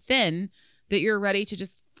so thin that you're ready to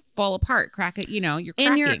just fall apart, crack it, you know, you're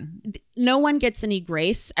cracking. No one gets any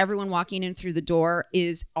grace. Everyone walking in through the door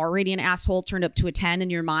is already an asshole turned up to a 10 in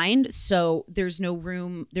your mind. So there's no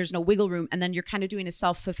room, there's no wiggle room. And then you're kind of doing a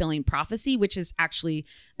self-fulfilling prophecy, which is actually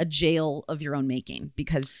a jail of your own making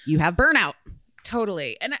because you have burnout.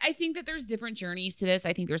 Totally. And I think that there's different journeys to this.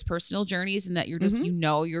 I think there's personal journeys and that you're just, you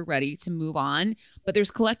know, you're ready to move on. But there's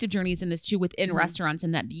collective journeys in this too within restaurants,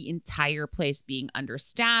 and that the entire place being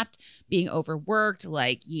understaffed, being overworked,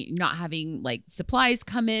 like not having like supplies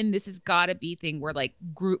come in. This has got to be thing where like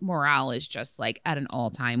group morale is just like at an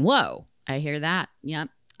all-time low. I hear that. Yep.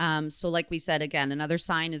 So like we said, again, another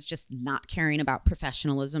sign is just not caring about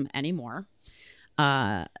professionalism anymore.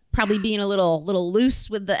 Probably being a little loose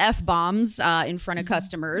with the F-bombs in front of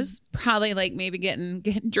customers. Probably like maybe getting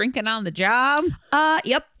drinking on the job.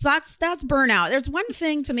 Yep, that's burnout. There's one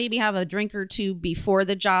thing to maybe have a drink or two before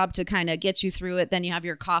the job to kind of get you through it. Then you have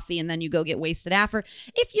your coffee and then you go get wasted after.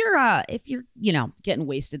 If you're you know, getting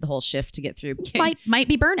wasted the whole shift to get through, might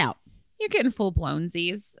be burnout. You're getting full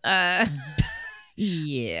blownsies.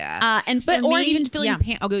 Yeah. And or even feeling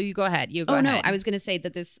pain. You go ahead. You go ahead. No, I was going to say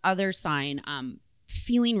that this other sign,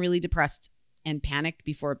 feeling really depressed and panicked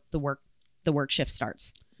before the work shift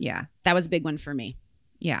starts. Yeah. That was a big one for me.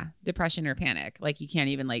 Yeah. Depression or panic. Like you can't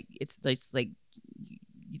even like, it's like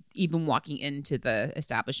even walking into the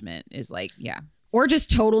establishment is like, yeah. Or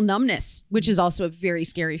just total numbness, which is also a very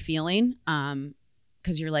scary feeling.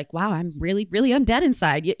 Because you're like, wow, I'm really, I'm dead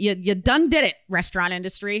inside. You done did it, restaurant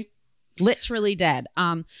industry. Literally dead.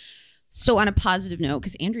 So on a positive note,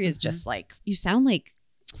 because Andrea is just like, you sound like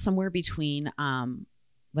somewhere between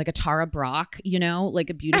like a Tara Brach, you know, like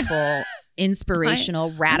a beautiful,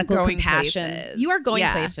 inspirational, radical compassion. Places. You are going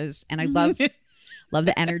places, and I love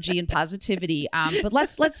the energy and positivity. But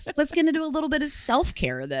let's get into a little bit of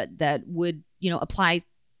self-care that would, you know, apply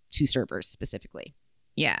to servers specifically.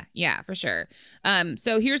 Yeah, for sure.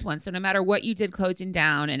 So here's one. So no matter what you did closing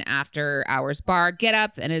down an after hours bar, get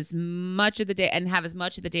up and have as much of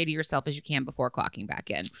the day to yourself as you can before clocking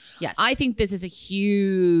back in. Yes. I think this is a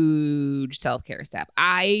huge self-care step.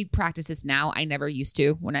 I practice this now. I never used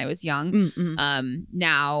to when I was young. Mm-mm.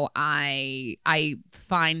 Now I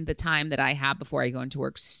find the time that I have before I go into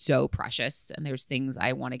work so precious, and there's things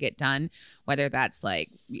I want to get done, whether that's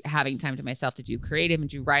like having time to myself to do creative and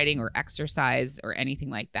do writing or exercise or anything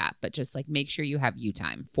like that, but just like make sure you have you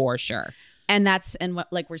time for sure. And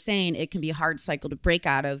what, like we're saying, it can be a hard cycle to break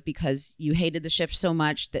out of because you hated the shift so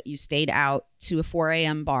much that you stayed out to a 4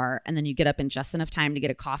 a.m. bar, and then you get up in just enough time to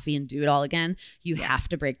get a coffee and do it all again. You have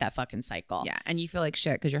to break that fucking cycle. Yeah. And you feel like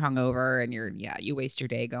shit because you're hungover and you waste your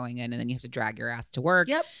day going in, and then you have to drag your ass to work.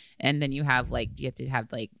 Yep. And then you have to have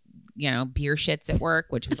beer shits at work,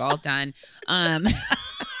 which we've all done.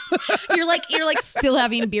 You're like still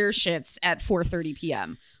having beer shits at 4:30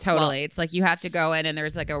 p.m. Totally. Well, it's like you have to go in, and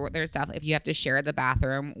there's stuff if you have to share the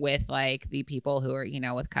bathroom with like the people who are, you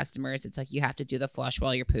know, with customers, it's like you have to do the flush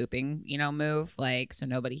while you're pooping, you know, move, like so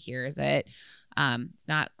nobody hears it. It's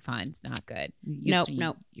not fun. It's not good.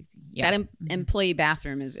 No. Yeah. That employee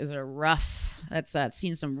bathroom is a rough. That's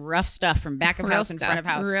seen some rough stuff from back of house and front of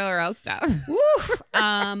house. Real stuff.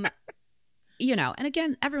 Woo. You know, and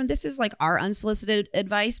again, everyone, this is like our unsolicited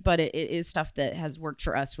advice, but it is stuff that has worked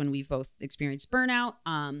for us when we've both experienced burnout.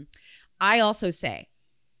 I also say,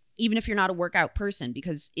 even if you're not a workout person,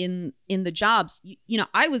 because in the jobs, you know,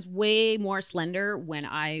 I was way more slender when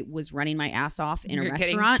I was running my ass off in a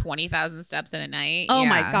restaurant. 20,000 steps in a night. Oh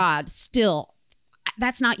my God. Still,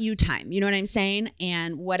 that's not you time. You know what I'm saying?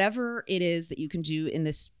 And whatever it is that you can do in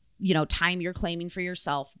this, you know, time you're claiming for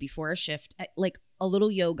yourself before a shift, like a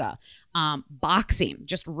little yoga, boxing,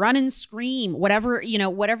 just run and scream, whatever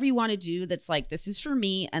you want to do. That's like, this is for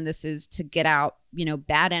me. And this is to get out, you know,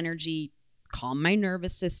 bad energy, calm my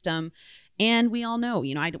nervous system. And we all know,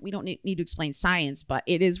 you know, we don't need to explain science, but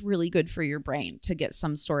it is really good for your brain to get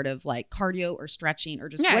some sort of like cardio or stretching or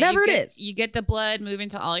just whatever it is. You get the blood moving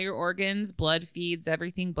to all your organs. Blood feeds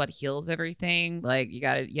everything. Blood heals everything. Like you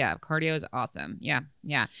got to, cardio is awesome. Yeah.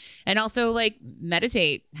 And also like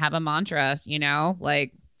meditate, have a mantra, you know,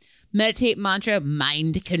 like meditate, mantra,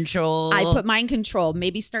 mind control. I put mind control,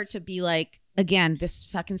 maybe start to be like, again, this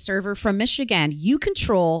fucking server from Michigan, you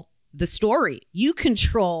control the story, you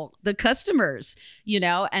control the customers, you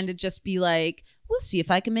know, and to just be like, we'll see if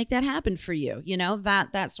I can make that happen for you. You know,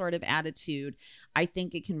 that sort of attitude. I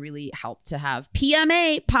think it can really help to have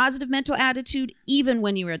PMA, positive mental attitude, even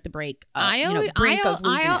when you were at the brink of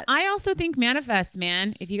losing it. I also think manifest,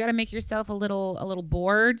 man. If you got to make yourself a little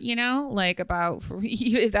bored, you know, like about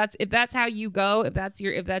if that's how you go, if that's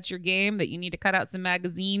your game, that you need to cut out some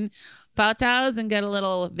magazine photos and get a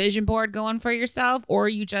little vision board going for yourself, or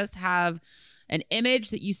you just have an image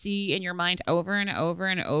that you see in your mind over and over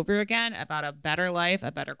and over again about a better life,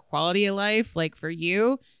 a better quality of life, like for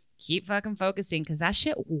you. Keep fucking focusing, because that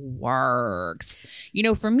shit works. You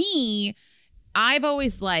know, for me, I've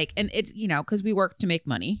always like, and it's, you know, because we work to make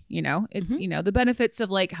money, you know, it's, you know, the benefits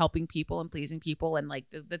of like helping people and pleasing people and like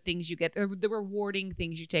the things you get, the rewarding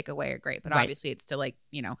things you take away are great. But obviously it's to like,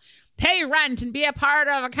 you know, pay rent and be a part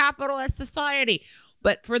of a capitalist society.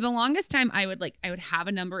 But for the longest time, I would have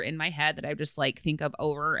a number in my head that I would just like think of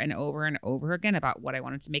over and over and over again about what I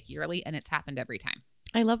wanted to make yearly. And it's happened every time.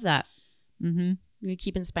 I love that. Mm-hmm. You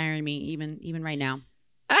keep inspiring me even right now.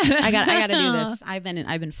 I got to do this. I've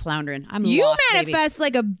been floundering. You lost, manifest baby.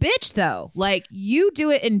 like a bitch though. Like you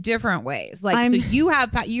do it in different ways. Like so you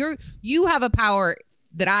have a power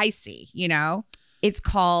that I see, you know. It's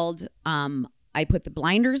called I put the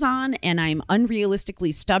blinders on and I'm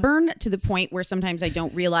unrealistically stubborn to the point where sometimes I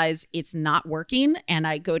don't realize it's not working and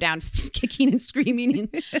I go down kicking and screaming.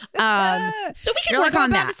 So we can work on that.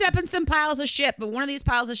 I'm about to step in some piles of shit, but one of these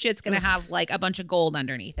piles of shit's going to have like a bunch of gold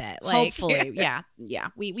underneath it. Like, hopefully. Yeah.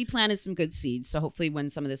 We planted some good seeds. So hopefully when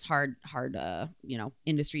some of this hard, you know,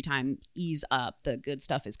 industry time ease up, the good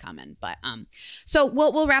stuff is coming. But so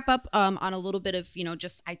we'll wrap up on a little bit of, you know,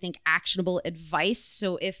 just I think actionable advice.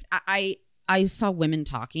 So if I saw women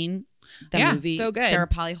talking The movie, so good. Sarah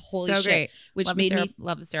Polley, holy shit, great. which love made me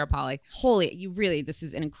love the Sarah Polley. this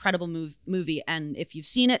is an incredible movie, and if you've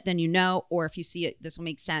seen it, then you know, or if you see it, this will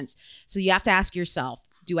make sense. So you have to ask yourself,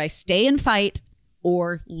 do I stay and fight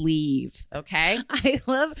or leave? Okay.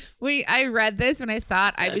 I read this when I saw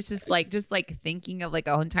it. I was just like thinking of like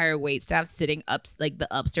a whole entire wait staff sitting up like the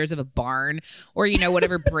upstairs of a barn or, you know,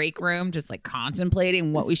 whatever break room, just like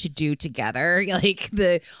contemplating what we should do together. Like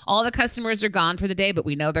all the customers are gone for the day, but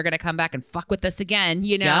we know they're going to come back and fuck with us again,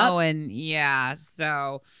 you know? Yep. And yeah.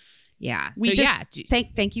 So yeah.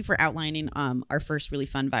 Thank you for outlining our first really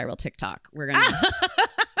fun viral TikTok. We're going to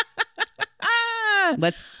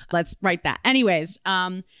Let's write that. Anyways,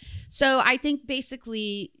 so I think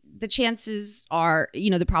basically the chances are, you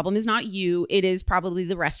know, the problem is not you. It is probably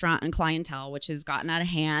the restaurant and clientele, which has gotten out of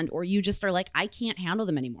hand, or you just are like, I can't handle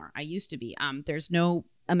them anymore. I used to be. There's no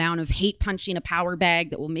amount of hate punching a power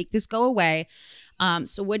bag that will make this go away.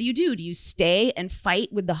 So what do? Do you stay and fight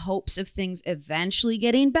with the hopes of things eventually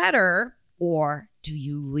getting better, or do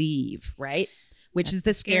you leave? Right? Which is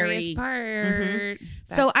the scariest part. Mm-hmm.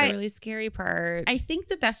 That's the really scary part. I think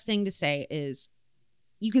the best thing to say is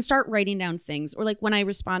you can start writing down things. Or like when I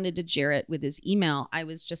responded to Jarrett with his email, I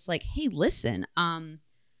was just like, hey, listen,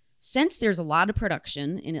 since there's a lot of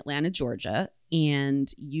production in Atlanta, Georgia,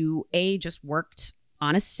 and you just worked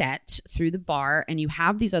on a set through the bar and you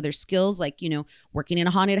have these other skills, like, you know, working in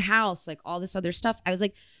a haunted house, like all this other stuff. I was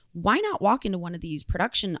like, why not walk into one of these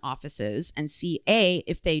production offices and see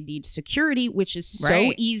if they need security, which is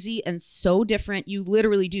so easy and so different. You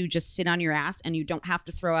literally do just sit on your ass and you don't have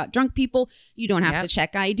to throw out drunk people. You don't have to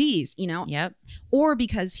check IDs, you know? Yep. Or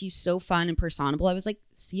because he's so fun and personable, I was like,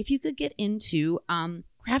 see if you could get into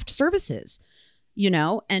craft services, you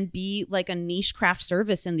know, and be like a niche craft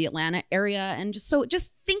service in the Atlanta area. And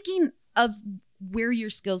just thinking of where your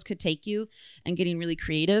skills could take you and getting really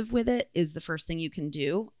creative with it is the first thing you can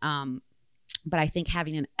do. But I think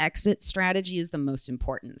having an exit strategy is the most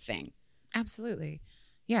important thing. Absolutely.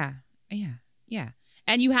 Yeah.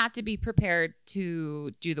 And you have to be prepared to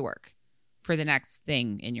do the work for the next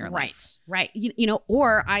thing in your life. Right. You know,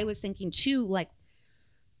 or I was thinking too, like,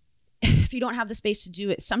 if you don't have the space to do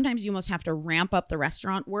it, sometimes you almost have to ramp up the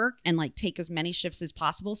restaurant work and like take as many shifts as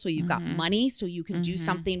possible. So you've got money so you can do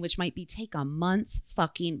something, which might be take a month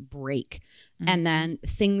fucking break. And then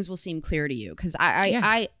things will seem clear to you. Cause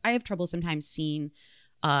I have trouble sometimes seeing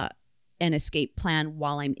an escape plan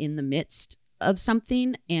while I'm in the midst of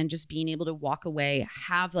something, and just being able to walk away,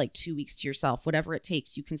 have like 2 weeks to yourself, whatever it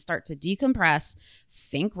takes. You can start to decompress,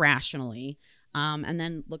 think rationally, and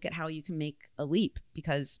then look at how you can make a leap,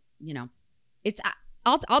 because you know,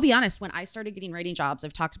 I'll be honest, when I started getting writing jobs,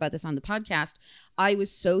 I've talked about this on the podcast, I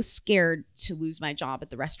was so scared to lose my job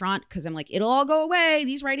at the restaurant because I'm like, it'll all go away.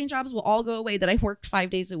 These writing jobs will all go away, that I worked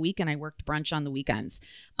 5 days a week and I worked brunch on the weekends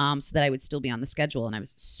so that I would still be on the schedule. And I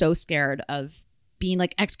was so scared of being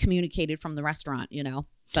like excommunicated from the restaurant, you know,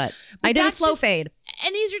 but I did a slow fade.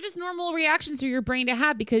 And these are just normal reactions for your brain to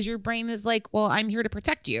have, because your brain is like, well, I'm here to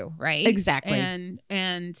protect you. Right. Exactly.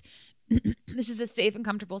 And this is a safe and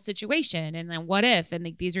comfortable situation. And then what if? And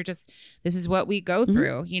like, this is what we go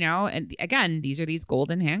through, you know? And again, these are these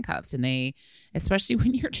golden handcuffs, and they, especially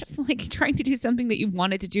when you're just like trying to do something that you've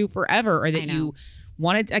wanted to do forever, or that you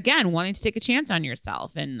wanting to take a chance on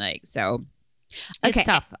yourself. And like, so it's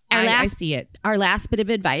tough. I see it. Our last bit of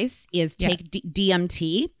advice is take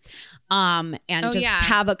DMT, and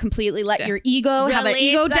have a completely your ego have an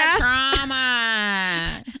ego death.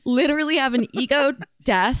 Trauma. Literally have an ego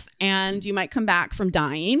death, and you might come back from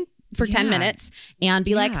dying for 10 minutes and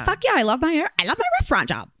be like, "Fuck yeah, I love my restaurant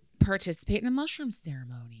job." Participate in a mushroom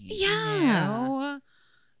ceremony. Yeah. You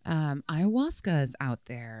know? Ayahuasca's out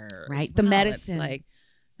there, right? The medicine, it's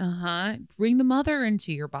like, bring the mother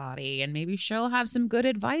into your body, and maybe she'll have some good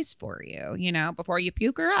advice for you, you know, before you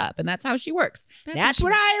puke her up. And that's how she works. That's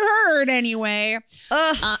what I heard anyway.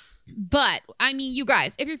 But I mean, you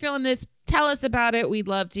guys, if you're feeling this, tell us about it. We'd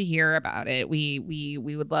love to hear about it. We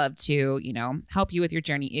would love to, you know, help you with your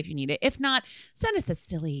journey if you need it. If not, send us a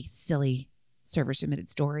silly server submitted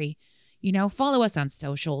story. You know, follow us on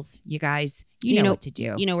socials, you guys. You know what to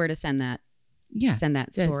do. You know where to send that. Yeah. Send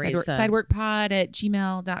that story.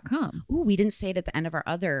 Sideworkpod@gmail.com. Ooh, we didn't say it at the end of our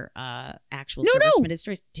other actual submitted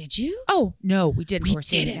stories. Did you? Oh, no, we didn't. We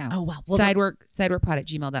didn't. Oh, wow. Well,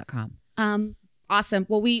 sideworkpod@gmail.com. Awesome.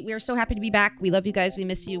 Well, we are so happy to be back. We love you guys. We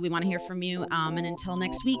miss you. We want to hear from you. And until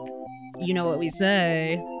next week, you know what we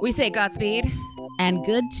say. We say Godspeed. And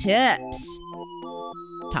good tips.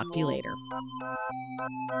 Talk to you later.